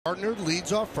Gardner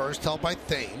leads off first, held by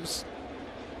Thames.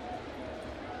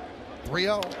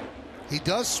 3-0. He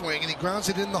does swing and he grounds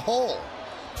it in the hole.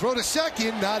 Throw to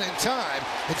second, not in time.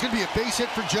 It's going to be a base hit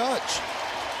for Judge.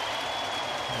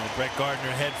 Brett Gardner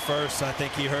head first. I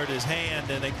think he hurt his hand,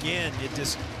 and again, you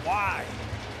just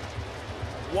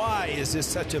why is this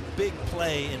such a big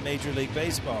play in Major League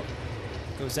Baseball?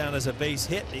 Goes down as a base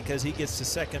hit because he gets to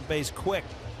second base quick.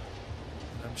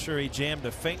 I'm sure he jammed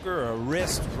a finger or a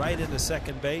wrist right into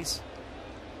second base.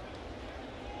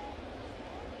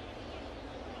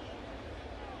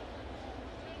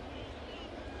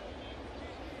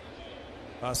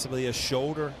 Possibly a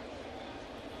shoulder.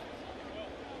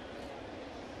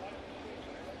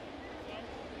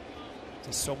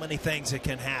 There's so many things that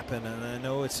can happen, and I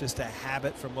know it's just a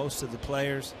habit for most of the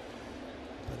players.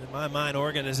 But in my mind,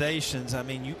 organizations, I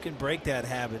mean, you can break that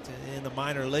habit in the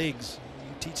minor leagues.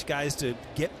 You teach guys to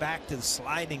get back to the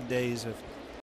sliding days of